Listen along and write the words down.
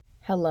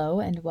Hello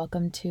and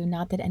welcome to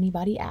Not That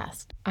Anybody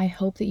Asked. I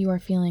hope that you are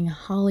feeling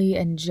holly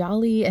and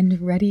jolly and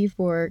ready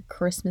for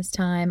Christmas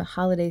time,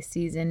 holiday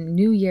season,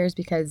 New Year's,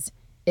 because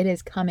it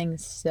is coming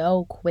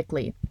so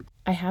quickly.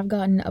 I have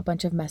gotten a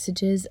bunch of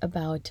messages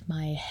about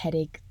my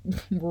headache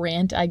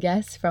rant, I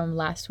guess, from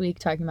last week,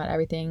 talking about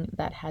everything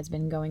that has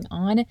been going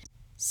on.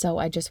 So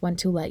I just want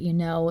to let you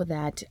know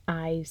that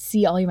I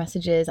see all your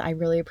messages. I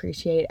really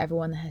appreciate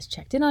everyone that has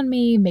checked in on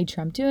me, made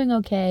sure I'm doing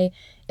okay.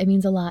 It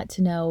means a lot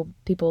to know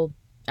people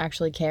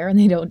actually care and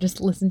they don't just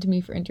listen to me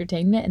for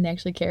entertainment and they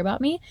actually care about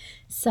me.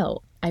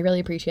 So I really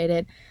appreciate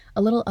it.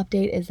 A little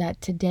update is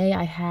that today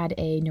I had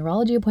a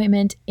neurology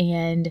appointment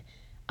and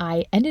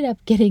I ended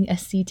up getting a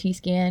CT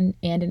scan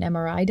and an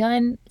MRI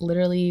done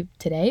literally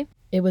today.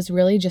 It was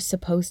really just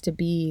supposed to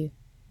be,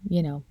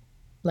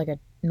 like a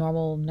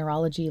normal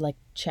neurology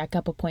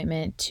checkup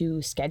appointment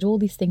to schedule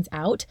these things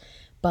out,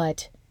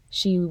 but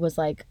she was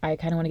like, I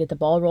kind of want to get the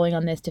ball rolling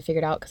on this to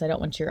figure it out because I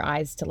don't want your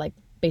eyes to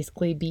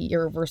basically be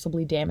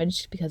irreversibly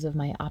damaged because of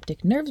my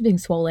optic nerves being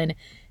swollen.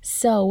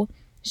 So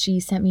she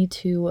sent me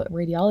to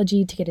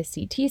radiology to get a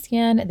CT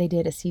scan. They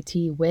did a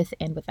CT with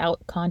and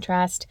without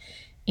contrast.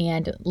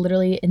 And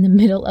literally in the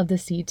middle of the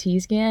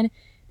CT scan,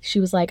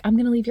 she was like, I'm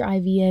going to leave your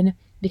IV in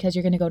because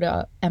you're going to go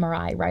to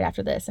MRI right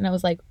after this. And I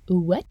was like,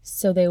 what?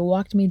 So they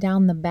walked me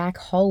down the back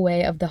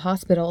hallway of the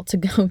hospital to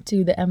go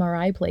to the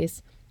MRI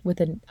place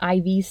with an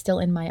IV still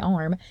in my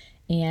arm.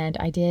 And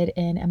I did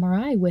an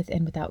MRI with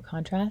and without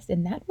contrast,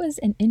 and that was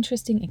an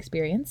interesting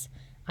experience.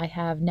 I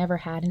have never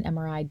had an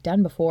MRI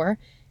done before,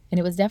 and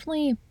it was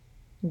definitely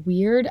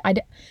weird. I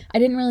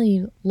didn't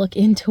really look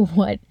into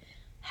what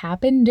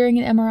happened during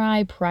an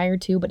MRI prior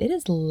to, but it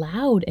is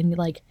loud and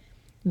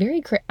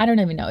I don't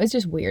even know. It's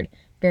just weird.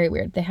 Very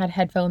weird. They had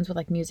headphones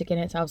with music in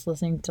it, so I was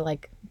listening to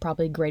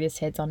probably greatest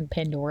hits on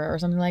Pandora or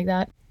something like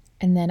that.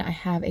 And then I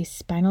have a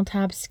spinal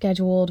tap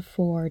scheduled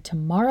for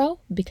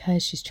tomorrow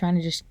because she's trying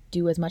to just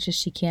do as much as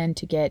she can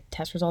to get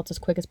test results as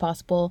quick as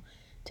possible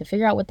to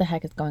figure out what the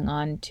heck is going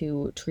on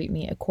to treat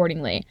me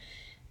accordingly.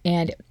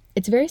 And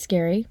it's very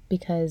scary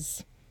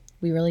because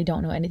we really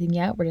don't know anything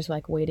yet. We're just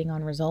waiting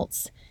on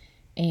results.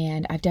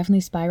 And I've definitely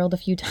spiraled a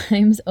few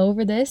times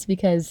over this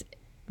because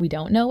we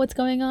don't know what's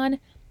going on.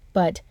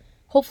 But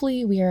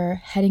hopefully we are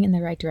heading in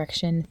the right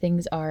direction.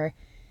 Things are,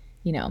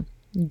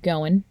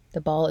 going. The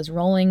ball is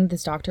rolling.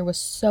 This doctor was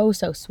so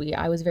sweet.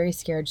 I was very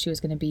scared she was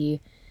going to be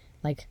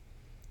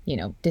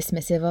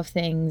dismissive of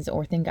things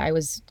or think I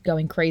was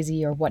going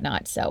crazy or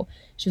whatnot. So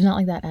she was not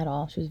like that at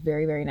all. She was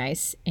very, very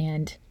nice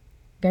and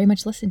very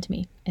much listened to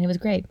me. And it was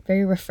great.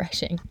 Very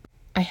refreshing.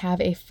 I have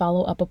a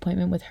follow-up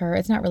appointment with her.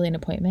 It's not really an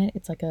appointment.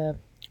 It's like a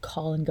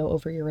call and go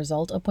over your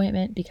result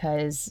appointment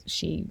because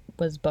she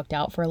was booked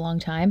out for a long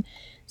time.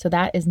 So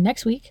that is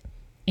next week.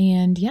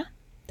 And yeah,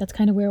 that's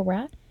kind of where we're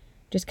at.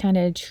 Just kind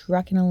of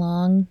trucking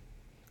along,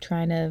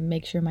 trying to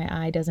make sure my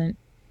eye doesn't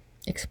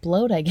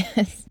explode, I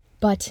guess.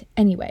 But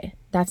anyway,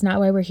 that's not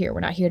why we're here.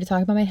 We're not here to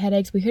talk about my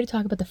headaches. We're here to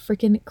talk about the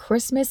freaking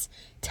Christmas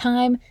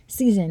time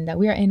season that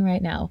we are in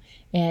right now.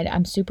 And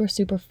I'm super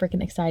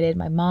freaking excited.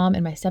 My mom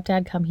and my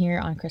stepdad come here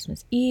on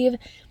Christmas Eve.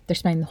 They're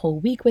spending the whole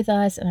week with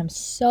us, and I'm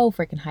so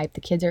freaking hyped. The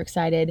kids are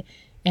excited.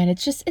 And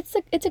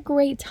it's a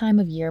great time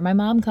of year. My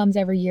mom comes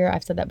every year.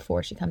 I've said that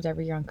before. She comes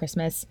every year on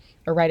Christmas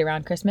or right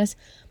around Christmas.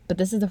 But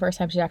this is the first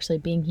time she's actually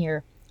being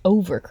here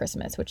over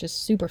Christmas, which is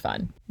super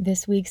fun.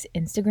 This week's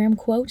Instagram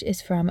quote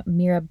is from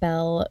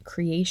Mirabelle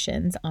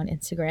Creations on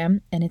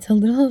Instagram, and it's a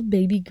little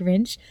baby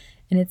Grinch,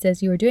 and it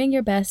says, "You are doing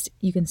your best.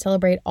 You can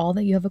celebrate all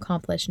that you have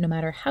accomplished, no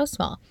matter how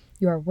small.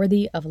 You are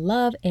worthy of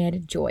love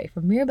and joy."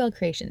 From Mirabelle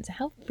Creations.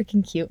 How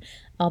freaking cute.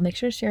 I'll make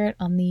sure to share it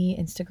on the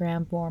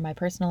Instagram for my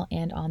personal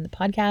and on the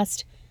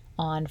podcast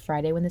on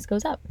Friday when this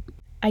goes up.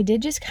 I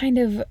did just kind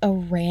of a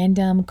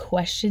random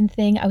question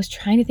thing. I was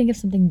trying to think of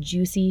something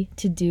juicy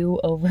to do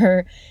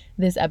over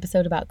this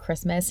episode about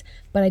Christmas,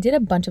 but I did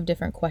a bunch of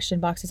different question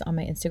boxes on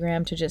my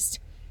Instagram to just,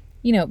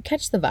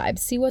 catch the vibes,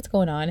 see what's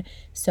going on.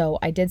 So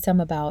I did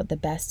some about the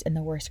best and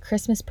the worst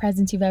Christmas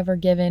presents you've ever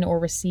given or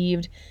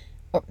received,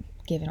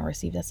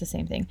 that's the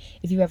same thing.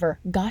 If you've ever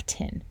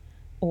gotten,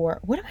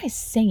 or what am I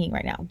saying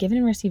right now? Given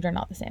and received are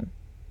not the same.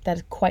 That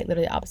is quite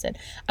literally the opposite.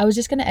 I was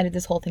just going to edit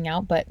this whole thing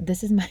out, but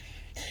this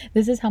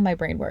is how my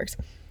brain works.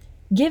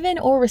 Given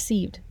or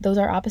received, those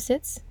are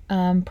opposites.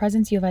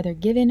 Presents you have either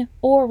given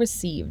or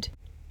received.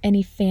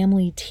 Any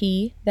family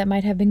tea that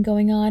might have been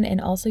going on, and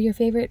also your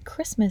favorite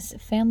Christmas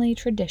family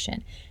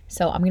tradition.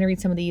 So I'm going to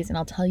read some of these and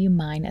I'll tell you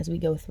mine as we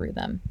go through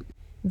them.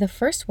 The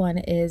first one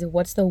is,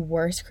 what's the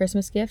worst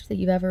Christmas gift that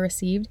you've ever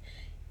received?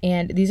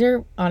 And these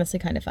are honestly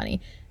kind of funny.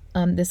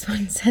 This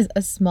one says,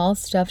 a small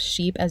stuffed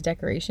sheep as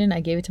decoration.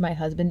 I gave it to my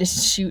husband to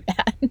shoot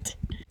at.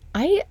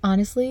 I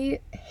honestly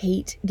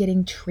hate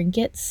getting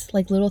trinkets,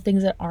 little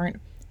things that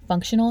aren't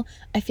functional.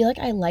 I feel like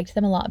I liked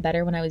them a lot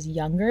better when I was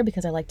younger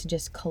because I like to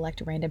just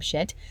collect random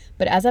shit.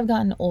 But as I've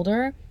gotten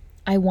older,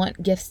 I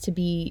want gifts to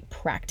be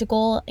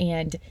practical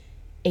and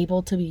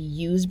able to be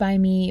used by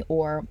me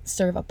or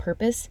serve a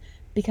purpose,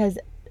 because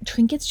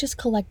trinkets just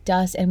collect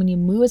dust, and when you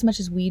move as much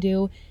as we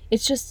do,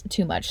 it's just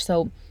too much.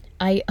 So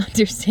I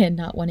understand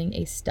not wanting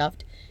a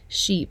stuffed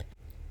sheep.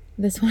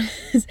 This one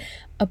is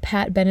a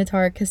Pat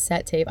Benatar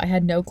cassette tape. I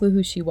had no clue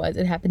who she was.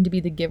 It happened to be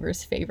the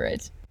giver's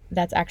favorite.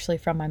 That's actually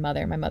from my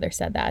mother. My mother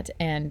said that,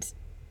 and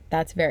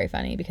that's very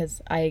funny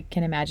because I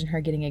can imagine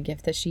her getting a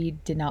gift that she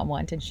did not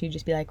want, and she'd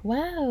just be like,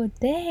 wow,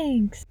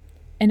 thanks.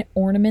 An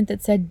ornament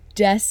that said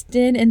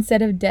Destin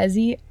instead of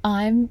Desi.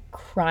 I'm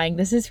crying.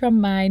 This is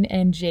from mine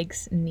and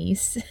Jake's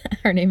niece.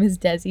 Her name is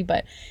Desi,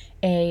 but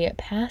a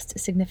past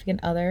significant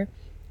other,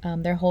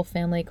 their whole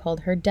family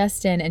called her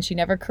Destin, and she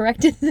never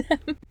corrected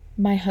them.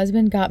 My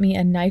husband got me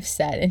a knife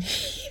set, and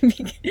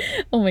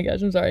oh my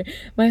gosh, I'm sorry.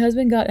 My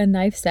husband got a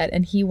knife set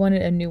and he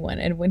wanted a new one.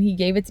 And when he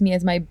gave it to me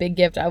as my big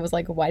gift, I was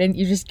like, why didn't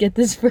you just get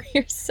this for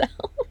yourself?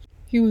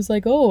 He was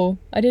like, oh,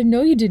 I didn't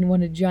know you didn't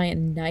want a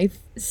giant knife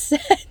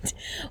set.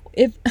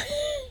 If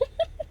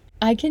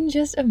I can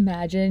just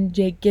imagine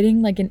Jake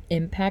getting like an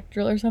impact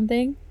drill or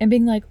something and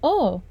being like,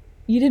 oh,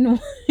 you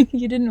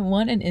didn't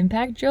want an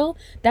impact drill?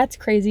 That's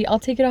crazy. I'll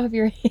take it off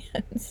your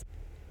hands.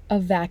 A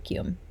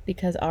vacuum,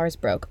 because ours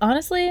broke.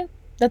 Honestly,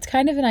 that's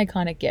kind of an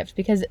iconic gift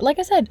because, like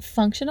I said,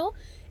 functional.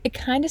 It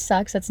kind of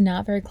sucks. That's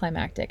not very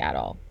climactic at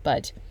all,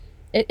 but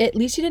at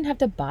least you didn't have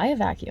to buy a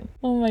vacuum.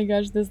 Oh my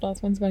gosh, this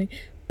last one's funny.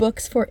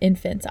 Books for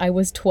infants. I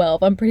was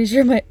 12. I'm pretty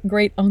sure my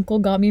great uncle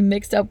got me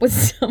mixed up with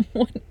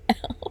someone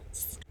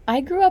else. I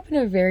grew up in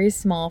a very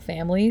small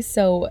family,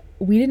 so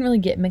we didn't really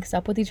get mixed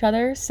up with each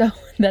other. So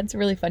that's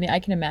really funny. I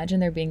can imagine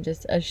there being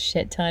just a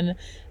shit ton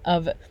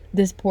of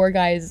this poor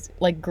guy's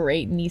like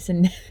great niece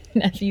and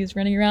nephews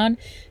running around.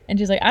 And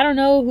she's like, I don't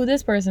know who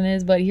this person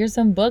is, but here's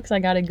some books I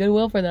got at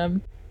Goodwill for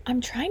them.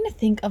 I'm trying to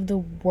think of the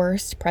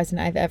worst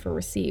present I've ever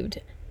received.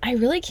 I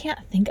really can't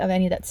think of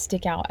any that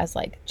stick out as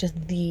like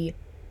just the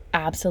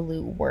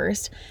absolute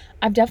worst.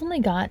 I've definitely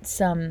got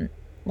some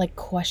like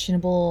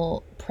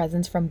questionable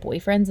presents from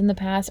boyfriends in the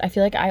past. I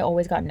feel like I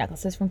always got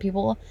necklaces from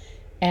people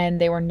and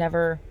they were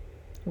never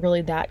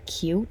really that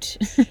cute.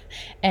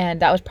 And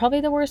that was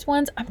probably the worst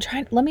ones.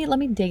 Let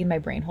me dig in my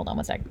brain. Hold on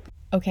one sec.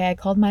 Okay, I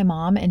called my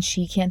mom and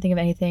she can't think of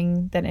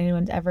anything that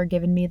anyone's ever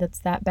given me that's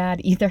that bad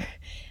either.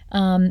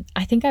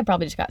 I think I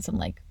probably just got some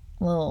like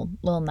little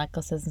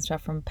necklaces and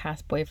stuff from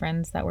past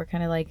boyfriends that were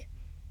kind of like,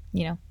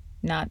 you know,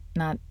 not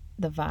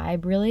the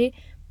vibe really,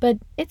 but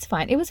it's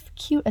fine. It was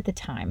cute at the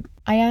time.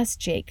 I asked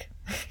Jake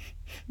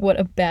what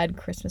a bad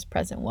Christmas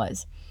present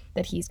was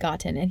that he's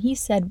gotten, and he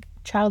said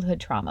childhood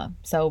trauma.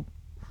 So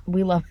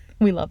we love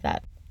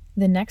that.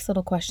 The next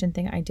little question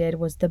thing I did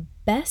was the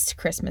best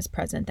Christmas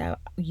present that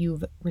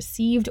you've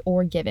received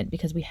or given,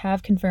 because we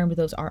have confirmed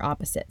those are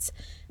opposites.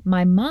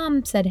 My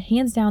mom said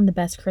hands down the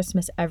best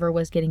Christmas ever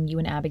was getting you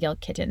and Abigail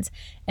kittens.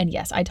 And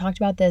yes, I talked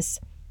about this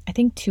I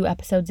think 2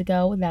 episodes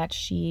ago that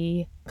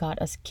she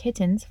got us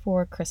kittens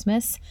for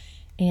Christmas,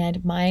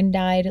 and mine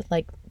died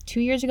like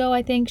 2 years ago.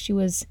 I think she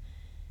was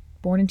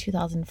born in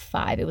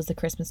 2005. It was the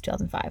Christmas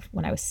 2005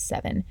 when I was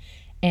 7.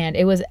 And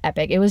it was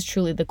epic. It was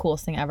truly the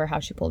coolest thing ever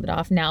how she pulled it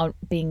off. Now,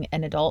 being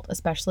an adult,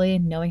 especially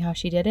knowing how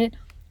she did it,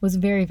 was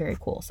very, very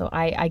cool. So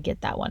I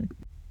get that one.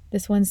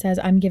 This one says,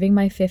 I'm giving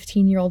my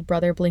 15-year-old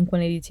brother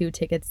Blink-182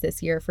 tickets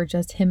this year for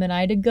just him and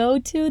I to go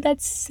to.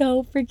 That's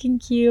so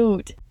freaking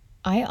cute.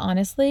 I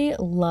honestly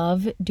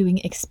love doing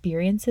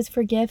experiences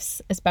for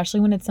gifts, especially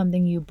when it's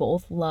something you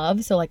both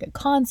love. So like a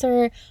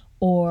concert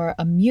or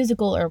a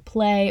musical or a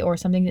play or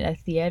something at a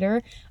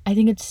theater. I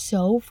think it's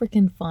so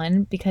freaking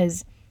fun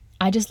because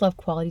I just love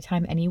quality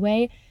time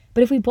anyway.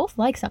 But if we both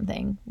like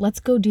something, let's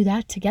go do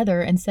that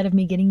together instead of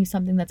me getting you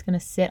something that's going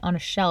to sit on a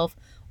shelf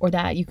or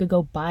that you could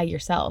go buy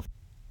yourself.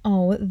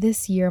 Oh,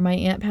 this year my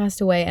aunt passed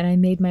away and I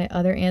made my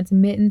other aunt's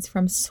mittens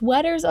from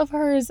sweaters of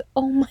hers.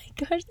 Oh my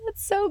gosh,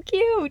 that's so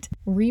cute.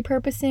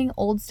 Repurposing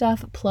old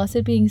stuff plus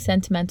it being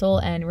sentimental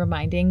and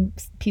reminding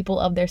people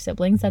of their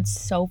siblings. That's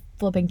so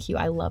flipping cute.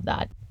 I love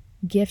that.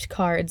 Gift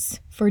cards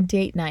for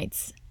date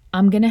nights.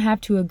 I'm going to have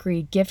to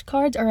agree. Gift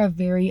cards are a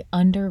very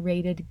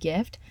underrated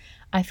gift.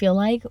 I feel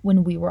like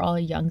when we were all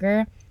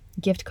younger,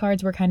 gift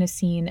cards were kind of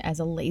seen as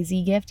a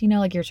lazy gift, you know,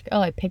 like you're just,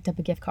 oh, I picked up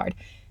a gift card.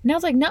 And I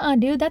was like, nuh-uh,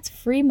 dude, that's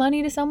free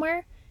money to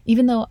somewhere.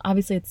 Even though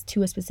obviously it's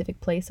to a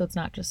specific place, so it's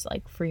not just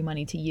like free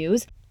money to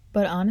use.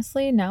 But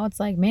honestly, now it's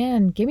like,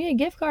 man, give me a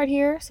gift card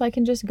here so I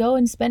can just go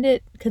and spend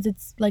it because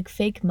it's like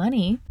fake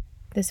money.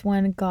 This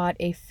one got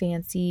a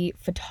fancy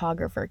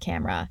photographer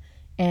camera.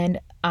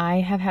 And I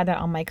have had that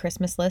on my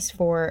Christmas list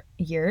for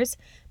years,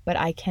 but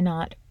I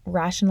cannot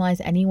rationalize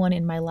anyone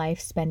in my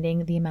life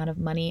spending the amount of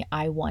money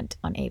I want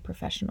on a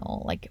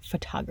professional like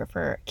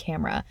photographer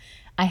camera.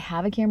 I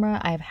have a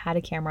camera. I've had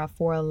a camera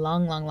for a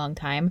long, long, long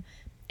time,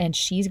 and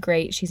she's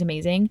great. She's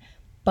amazing,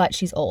 but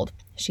she's old.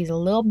 She's a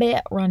little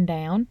bit run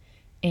down,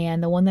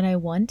 and the one that I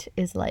want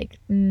is like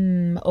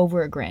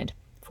over $1,000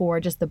 for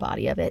just the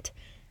body of it.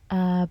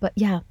 But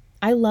yeah.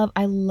 I love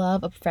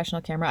a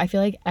professional camera. I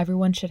feel like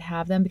everyone should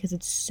have them because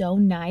it's so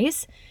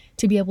nice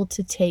to be able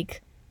to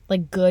take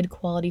like good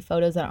quality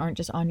photos that aren't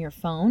just on your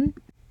phone.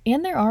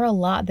 And there are a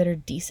lot that are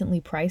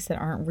decently priced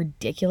that aren't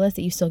ridiculous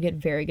that you still get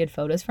very good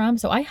photos from.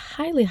 So I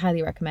highly,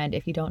 highly recommend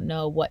if you don't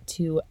know what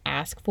to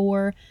ask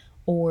for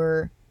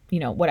or, you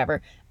know,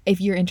 whatever. if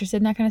you're interested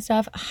in that kind of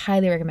stuff, I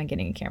highly recommend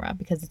getting a camera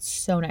because it's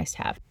so nice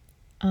to have.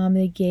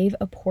 They gave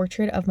a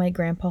portrait of my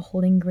grandpa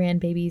holding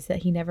grandbabies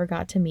that he never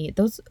got to meet.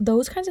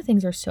 Those kinds of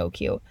things are so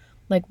cute.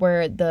 Like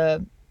where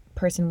the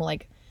person will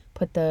like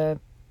put the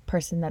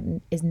person that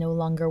is no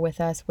longer with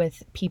us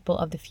with people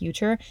of the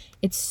future.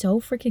 It's so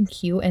freaking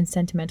cute and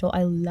sentimental.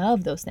 I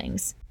love those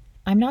things.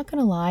 I'm not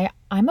gonna lie,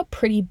 I'm a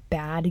pretty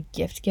bad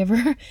gift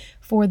giver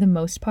for the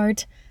most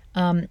part.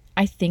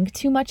 I think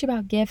too much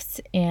about gifts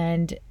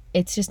and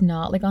it's just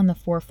not like on the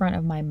forefront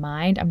of my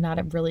mind. I'm not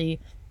a really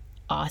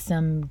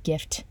awesome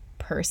gift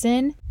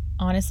person.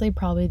 Honestly,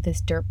 probably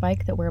this dirt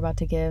bike that we're about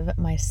to give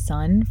my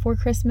son for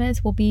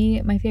Christmas will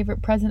be my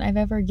favorite present I've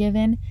ever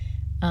given.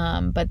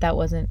 But that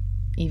wasn't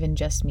even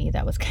just me.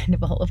 That was kind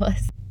of all of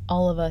us.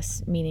 All of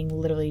us, meaning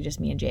literally just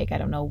me and Jake. I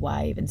don't know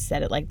why I even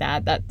said it like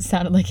that. That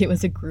sounded like it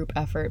was a group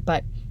effort,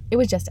 but it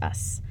was just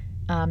us.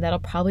 That'll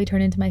probably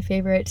turn into my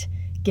favorite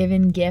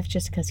given gift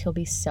just because he'll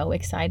be so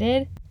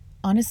excited.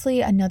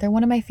 Honestly, another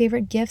one of my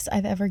favorite gifts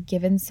I've ever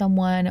given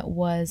someone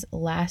was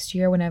last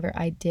year whenever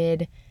I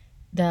did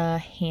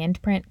the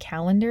handprint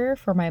calendar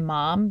for my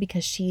mom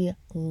because she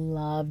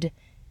loved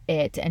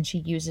it and she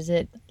uses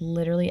it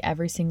literally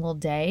every single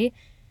day.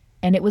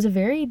 And it was a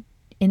very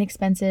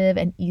inexpensive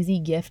and easy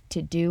gift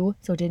to do,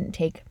 so it didn't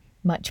take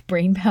much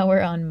brain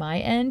power on my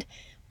end,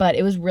 but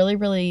it was really,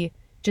 really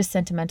just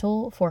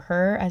sentimental for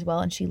her as well,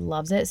 and she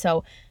loves it.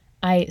 So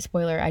I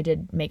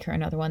did make her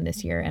another one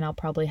this year, and I'll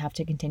probably have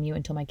to continue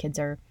until my kids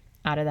are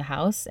out of the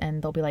house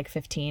and they'll be like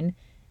 15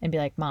 and be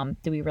like, Mom,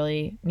 do we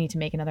really need to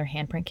make another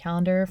handprint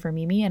calendar for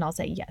Mimi? And I'll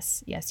say,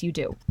 yes, you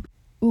do.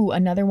 Ooh,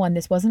 another one.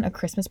 This wasn't a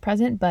Christmas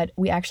present, but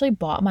we actually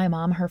bought my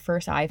mom her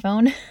first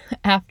iPhone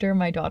after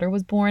my daughter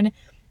was born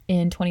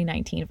in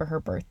 2019 for her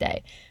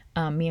birthday.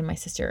 Me and my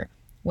sister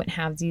went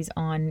halvesies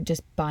on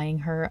just buying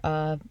her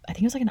I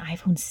think it was like an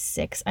iPhone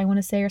 6, I want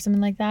to say, or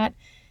something like that.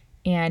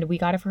 And we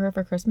got it for her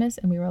for Christmas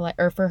and we were like,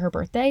 or for her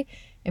birthday.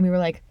 And we were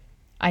like,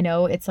 I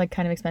know it's like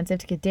kind of expensive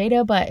to get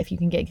data, but if you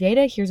can get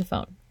data, here's a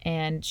phone.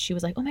 And she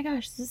was like, oh my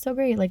gosh, this is so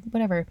great. Like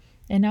whatever.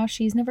 And now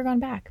she's never gone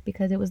back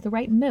because it was the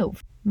right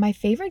move. My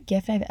favorite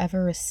gift I've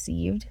ever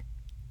received,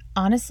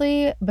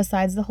 honestly,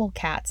 besides the whole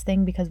cats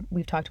thing, because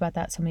we've talked about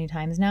that so many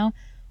times now,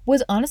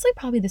 was honestly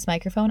probably this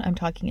microphone I'm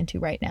talking into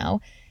right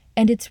now.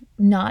 And it's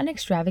not an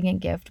extravagant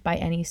gift by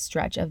any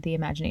stretch of the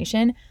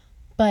imagination,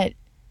 but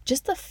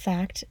just the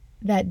fact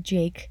that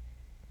Jake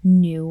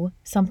knew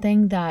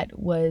something that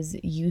was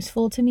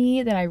useful to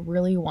me that I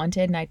really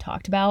wanted and I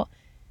talked about,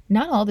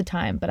 not all the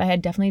time, but I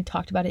had definitely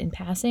talked about it in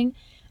passing,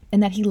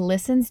 and that he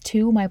listens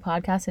to my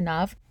podcast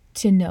enough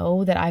to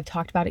know that I've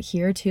talked about it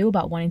here too,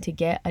 about wanting to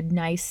get a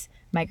nice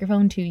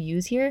microphone to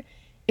use here.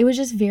 It was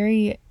just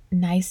very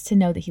nice to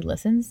know that he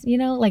listens, you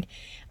know? Like,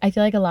 I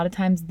feel like a lot of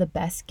times the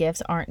best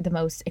gifts aren't the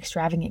most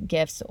extravagant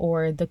gifts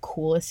or the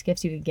coolest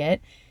gifts you could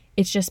get.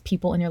 It's just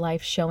people in your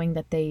life showing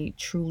that they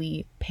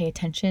truly pay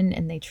attention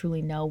and they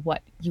truly know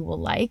what you will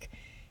like.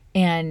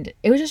 And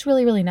it was just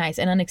really, really nice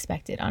and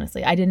unexpected,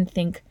 honestly. I didn't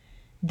think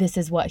this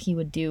is what he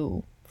would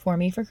do for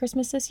me for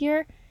Christmas this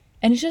year.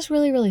 And it's just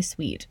really, really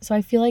sweet. So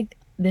I feel like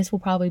this will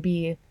probably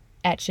be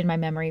etched in my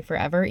memory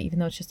forever, even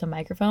though it's just a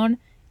microphone.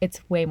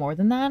 It's way more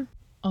than that.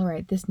 All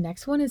right, this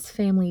next one is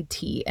family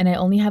tea, and I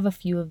only have a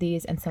few of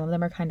these, and some of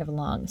them are kind of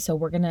long. So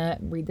we're going to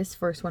read this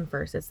first one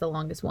first. It's the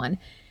longest one.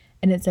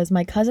 And it says,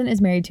 my cousin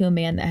is married to a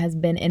man that has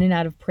been in and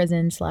out of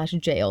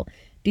prison/jail.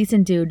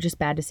 Decent dude, just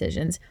bad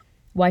decisions.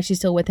 Why she's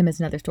still with him is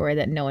another story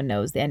that no one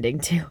knows the ending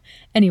to.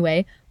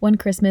 Anyway, one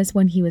Christmas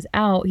when he was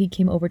out, he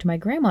came over to my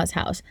grandma's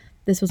house.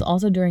 This was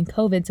also during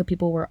COVID, so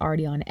people were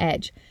already on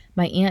edge.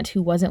 My aunt,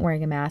 who wasn't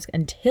wearing a mask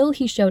until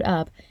he showed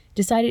up,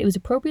 decided it was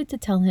appropriate to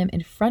tell him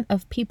in front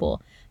of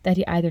people that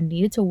he either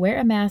needed to wear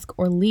a mask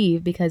or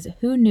leave because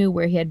who knew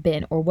where he had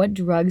been or what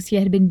drugs he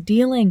had been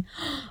dealing.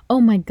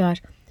 Oh my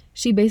gosh.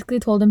 She basically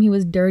told him he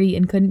was dirty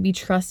and couldn't be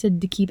trusted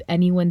to keep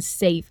anyone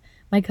safe.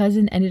 My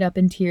cousin ended up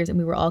in tears and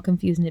we were all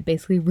confused, and it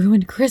basically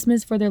ruined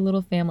Christmas for their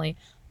little family.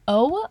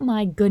 Oh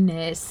my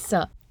goodness.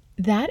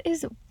 That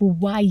is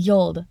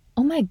wild.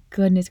 Oh my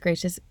goodness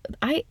gracious.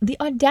 The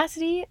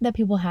audacity that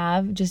people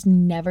have just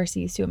never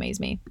cease to amaze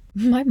me.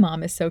 My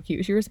mom is so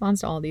cute. She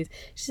responds to all these.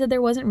 She said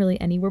there wasn't really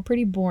any. We're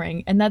pretty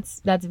boring. And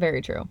that's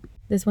very true.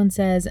 This one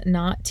says,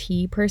 not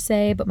tea per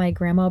se, but my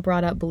grandma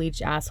brought up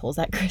bleached assholes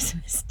at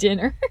Christmas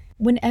dinner.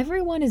 When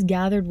everyone is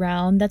gathered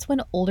round, that's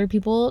when older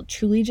people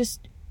truly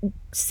just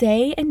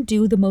say and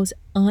do the most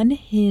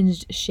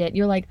unhinged shit.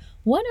 You're like,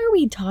 what are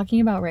we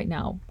talking about right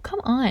now? Come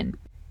on.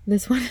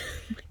 This one,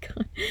 oh my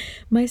God.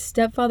 My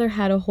stepfather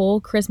had a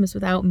whole Christmas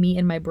without me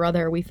and my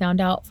brother. We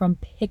found out from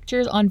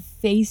pictures on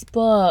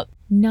Facebook,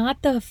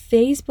 not the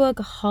Facebook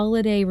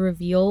holiday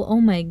reveal.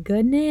 Oh my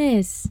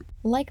goodness.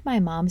 Like my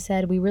mom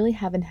said, we really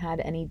haven't had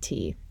any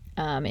tea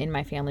in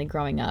my family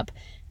growing up.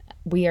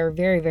 We are a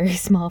very, very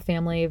small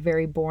family,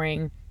 very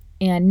boring.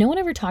 And no one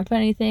ever talked about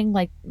anything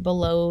like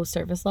below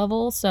surface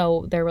level,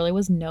 so there really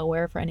was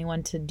nowhere for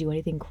anyone to do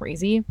anything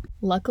crazy.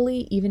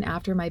 Luckily, even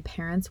after my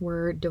parents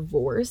were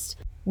divorced,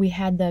 We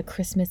had the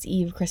Christmas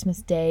Eve,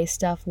 Christmas Day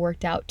stuff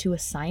worked out to a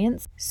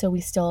science. So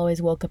we still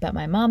always woke up at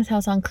my mom's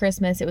house on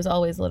Christmas. It was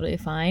always literally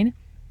fine.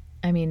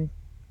 I mean,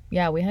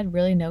 yeah, we had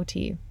really no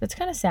tea. That's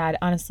kind of sad,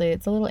 honestly.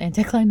 It's a little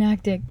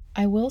anticlimactic.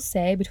 I will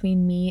say,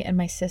 between me and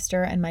my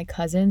sister and my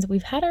cousins,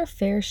 we've had our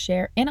fair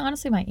share, and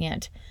honestly, my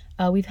aunt,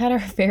 we've had our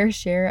fair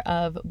share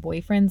of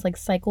boyfriends like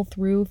cycle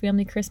through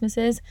family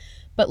Christmases.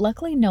 But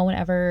luckily, no one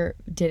ever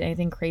did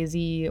anything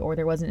crazy, or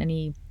there wasn't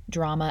any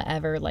drama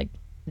ever like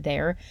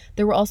there.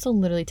 There were also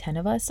literally 10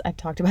 of us. I've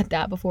talked about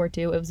that before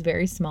too. It was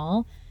very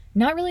small.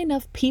 Not really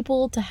enough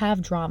people to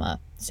have drama.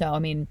 So, I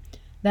mean,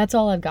 that's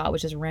all I've got,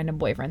 which is random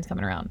boyfriends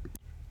coming around.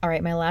 All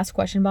right, my last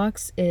question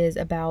box is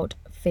about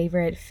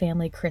favorite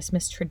family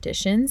Christmas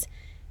traditions.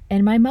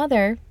 And my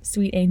mother,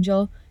 sweet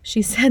angel,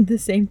 she said the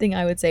same thing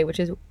I would say, which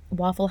is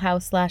Waffle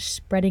House /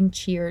 spreading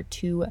cheer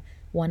to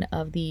one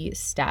of the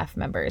staff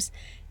members.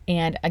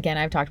 And again,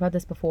 I've talked about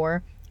this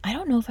before. I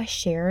don't know if I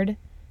shared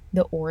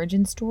the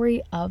origin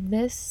story of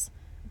this,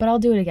 but I'll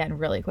do it again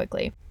really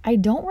quickly. I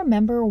don't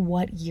remember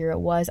what year it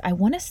was. I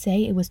want to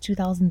say it was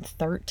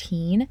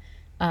 2013,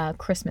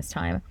 Christmas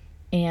time.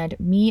 And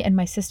me and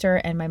my sister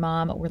and my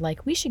mom were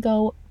like, we should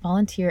go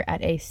volunteer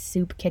at a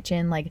soup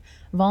kitchen, like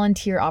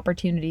volunteer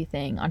opportunity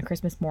thing on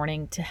Christmas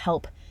morning to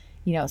help,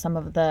 some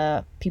of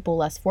the people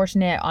less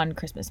fortunate on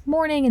Christmas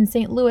morning in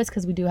St. Louis,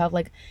 because we do have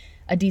like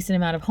a decent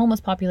amount of homeless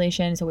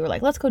population. So we were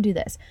like, let's go do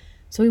this.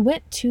 So we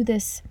went to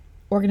this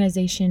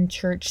organization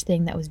church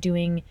thing that was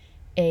doing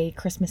a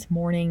Christmas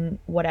morning,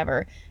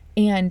 whatever.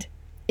 And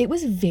it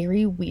was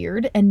very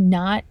weird, and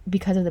not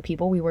because of the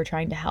people we were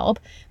trying to help,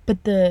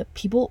 but the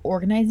people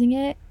organizing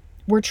it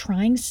were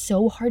trying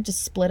so hard to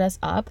split us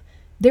up.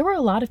 There were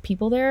a lot of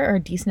people there, or a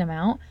decent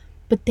amount,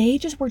 but they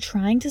just were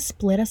trying to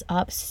split us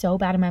up so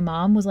bad. And my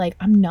mom was like,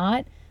 I'm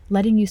not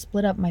letting you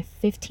split up my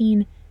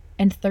 15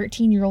 and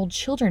 13-year-old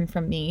children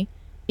from me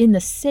in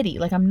the city.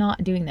 Like, I'm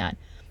not doing that.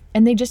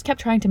 And they just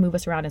kept trying to move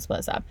us around and split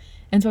us up.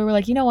 And so we were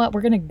like, you know what,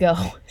 we're going to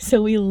go.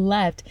 So we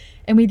left,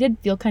 and we did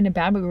feel kind of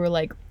bad, but we were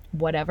like,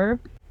 whatever.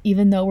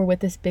 Even though we're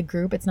with this big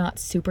group, it's not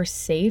super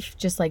safe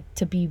just like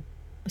to be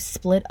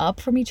split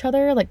up from each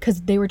other. Like,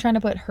 cause they were trying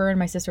to put her and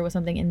my sister with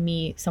something and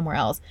me somewhere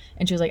else.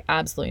 And she was like,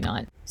 absolutely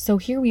not. So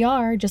here we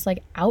are, just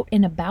like out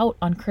and about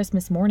on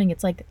Christmas morning.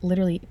 It's like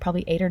literally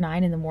probably 8 or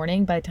 9 in the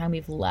morning by the time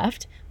we've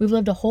left. We've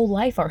lived a whole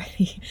life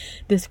already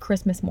this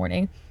Christmas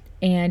morning.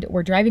 And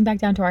we're driving back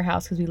down to our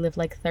house because we live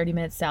like 30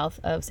 minutes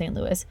south of St.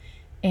 Louis.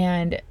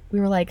 And we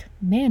were like,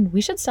 man, we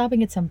should stop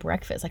and get some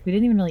breakfast. Like, we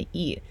didn't even really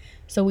eat.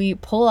 So we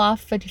pull off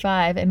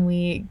 55 and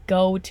we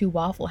go to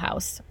Waffle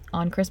House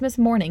on Christmas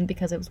morning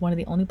because it was one of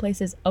the only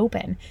places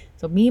open.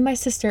 So me, my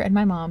sister, and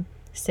my mom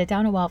sit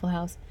down at Waffle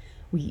House.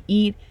 We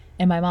eat,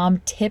 and my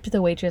mom tipped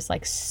the waitress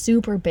like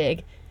super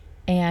big.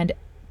 And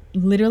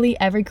literally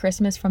every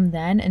Christmas from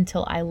then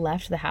until I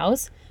left the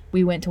house,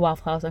 we went to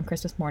Waffle House on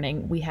Christmas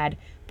morning. We had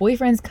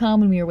boyfriends come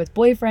when we were with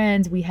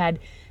boyfriends. We had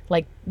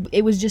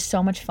it was just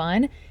so much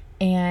fun.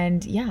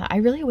 And yeah, I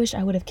really wish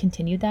I would have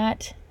continued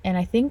that. And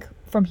I think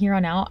from here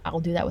on out, I'll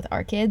do that with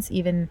our kids,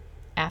 even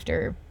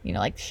after,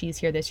 like she's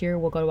here this year,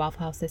 we'll go to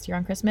Waffle House this year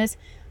on Christmas.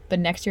 But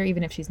next year,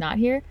 even if she's not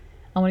here,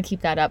 I want to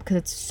keep that up because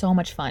it's so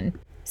much fun.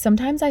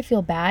 Sometimes I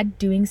feel bad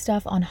doing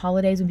stuff on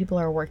holidays when people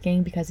are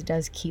working because it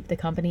does keep the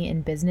company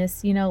in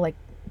business, like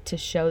to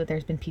show that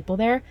there's been people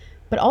there.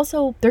 But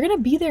also, they're going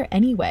to be there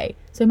anyway.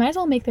 So I might as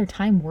well make their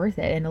time worth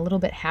it and a little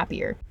bit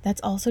happier. That's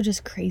also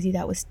just crazy.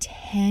 That was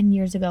 10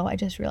 years ago. I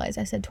just realized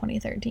I said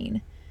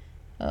 2013.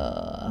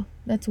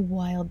 That's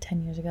wild,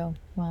 10 years ago.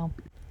 Wow.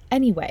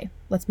 Anyway,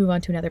 let's move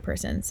on to another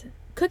person's.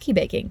 Cookie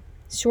baking.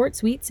 Short,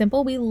 sweet,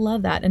 simple. We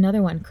love that.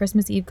 Another one,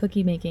 Christmas Eve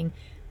cookie making.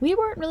 We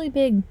weren't really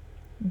big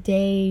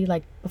day,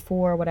 like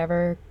before,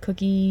 whatever,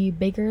 cookie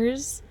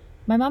bakers.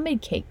 My mom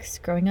made cakes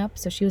growing up,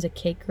 so she was a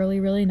cake girly,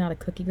 really, not a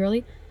cookie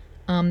girly.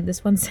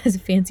 This one says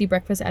fancy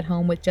breakfast at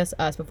home with just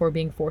us before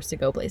being forced to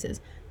go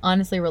places.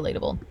 Honestly,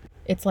 relatable.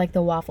 It's like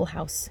the Waffle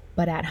House,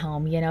 but at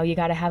home. You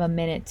got to have a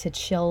minute to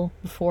chill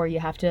before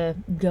you have to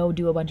go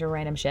do a bunch of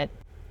random shit.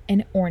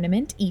 An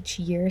ornament each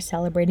year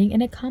celebrating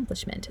an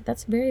accomplishment.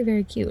 That's very,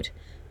 very cute.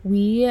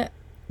 We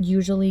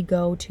usually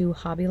go to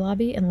Hobby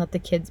Lobby and let the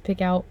kids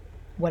pick out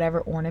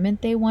whatever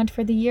ornament they want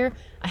for the year.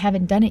 I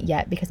haven't done it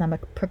yet because I'm a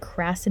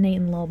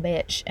procrastinating little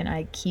bitch and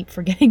I keep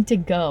forgetting to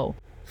go.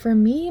 For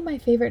me, my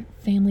favorite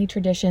family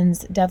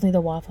traditions, definitely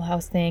the Waffle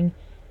House thing.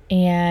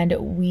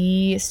 And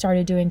we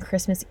started doing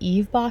Christmas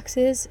Eve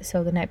boxes.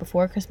 So the night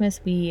before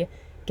Christmas, we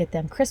get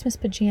them Christmas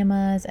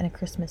pajamas and a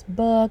Christmas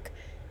book.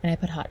 And I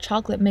put hot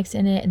chocolate mix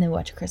in it and then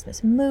watch a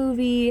Christmas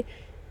movie.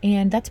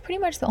 And that's pretty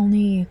much the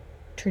only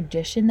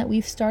tradition that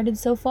we've started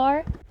so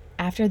far.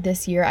 After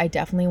this year, I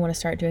definitely want to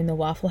start doing the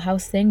Waffle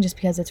House thing just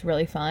because it's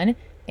really fun.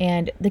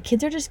 And the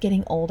kids are just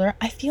getting older.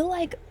 I feel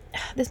like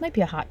this might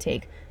be a hot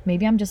take.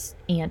 Maybe I'm just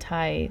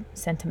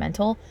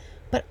anti-sentimental,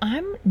 but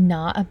I'm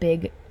not a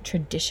big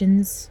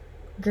traditions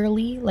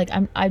girly. Like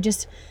I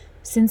just,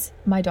 since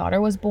my daughter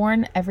was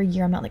born, every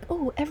year I'm not like,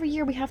 oh, every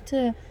year we have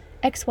to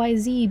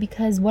XYZ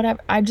because whatever.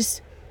 I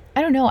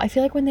don't know. I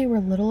feel like when they were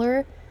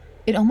littler,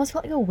 it almost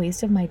felt like a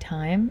waste of my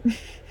time,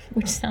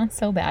 which sounds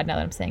so bad now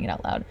that I'm saying it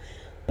out loud.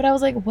 But I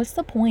was like, what's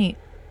the point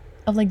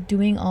of like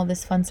doing all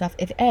this fun stuff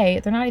if A,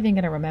 they're not even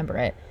going to remember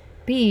it,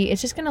 B,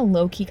 it's just going to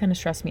low key kind of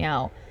stress me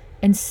out,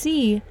 and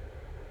C,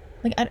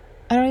 like I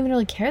don't even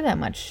really care that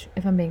much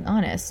if I'm being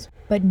honest.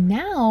 But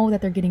now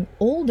that they're getting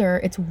older,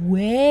 it's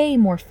way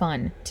more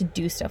fun to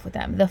do stuff with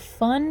them. The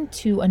fun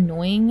to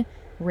annoying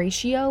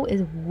ratio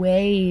is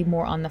way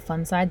more on the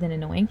fun side than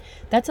annoying.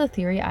 That's a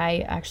theory I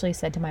actually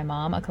said to my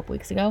mom a couple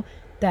weeks ago,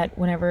 that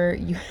whenever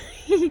you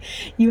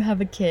you have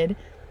a kid,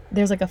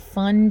 there's like a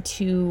fun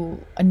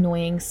to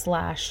annoying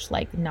slash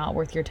like not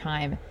worth your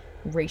time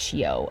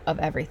ratio of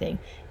everything.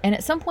 And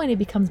at some point it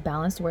becomes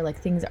balanced where like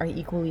things are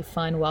equally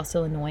fun while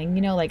still annoying,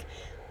 you know, like,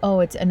 oh,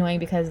 it's annoying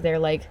because they're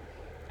like,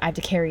 I have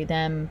to carry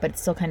them, but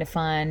it's still kind of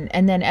fun.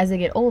 And then as they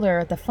get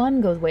older, the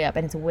fun goes way up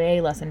and it's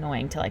way less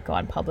annoying to like go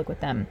out in public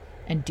with them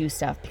and do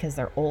stuff because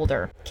they're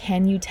older.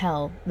 Can you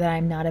tell that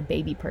I'm not a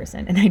baby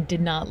person and I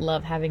did not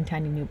love having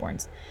tiny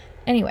newborns?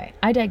 Anyway,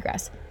 I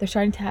digress. They're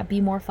starting to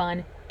be more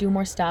fun, do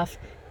more stuff,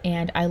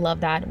 and I love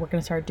that. We're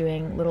going to start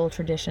doing little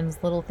traditions,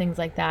 little things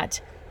like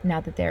that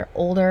now that they're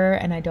older,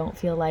 and I don't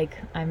feel like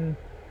I'm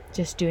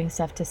just doing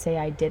stuff to say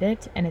I did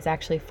it, and it's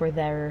actually for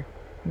their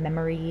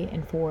memory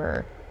and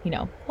for, you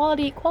know,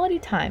 quality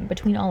time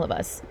between all of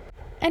us.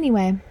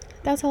 Anyway,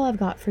 that's all I've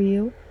got for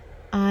you.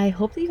 I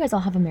hope that you guys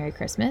all have a Merry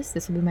Christmas.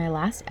 This will be my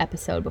last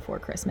episode before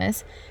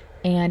Christmas.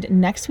 And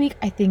next week,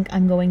 I think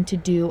I'm going to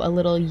do a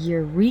little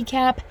year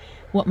recap,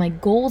 what my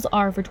goals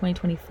are for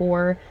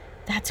 2024.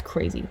 That's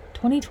crazy.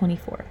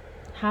 2024.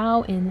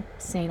 How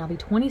insane. I'll be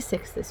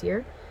 26 this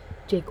year.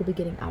 Jake will be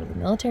getting out of the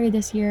military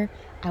this year.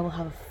 I will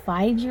have a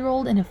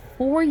 5-year-old and a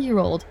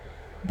 4-year-old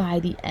by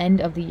the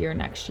end of the year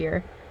next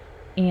year.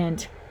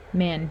 And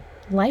man,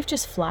 life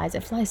just flies.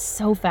 It flies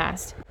so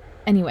fast.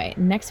 Anyway,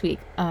 next week,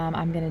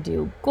 I'm going to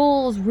do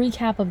goals,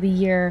 recap of the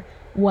year,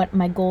 what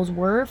my goals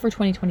were for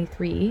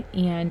 2023,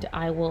 and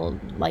I will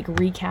like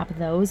recap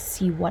those,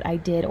 see what I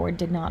did or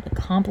did not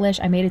accomplish.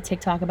 I made a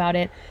TikTok about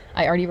it.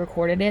 I already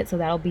recorded it, so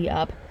that'll be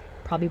up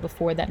probably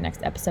before that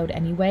next episode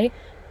anyway.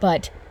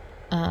 But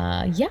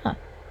yeah,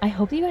 I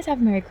hope that you guys have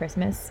a Merry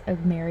Christmas, a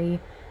merry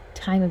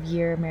time of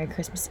year, Merry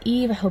Christmas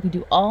Eve. I hope you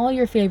do all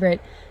your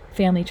favorite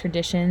family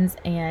traditions,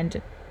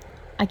 and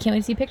I can't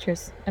wait to see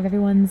pictures of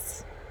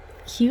everyone's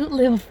cute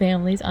little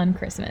families on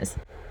Christmas.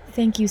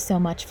 Thank you so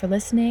much for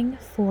listening,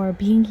 for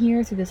being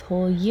here through this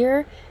whole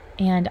year,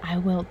 and I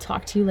will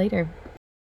talk to you later.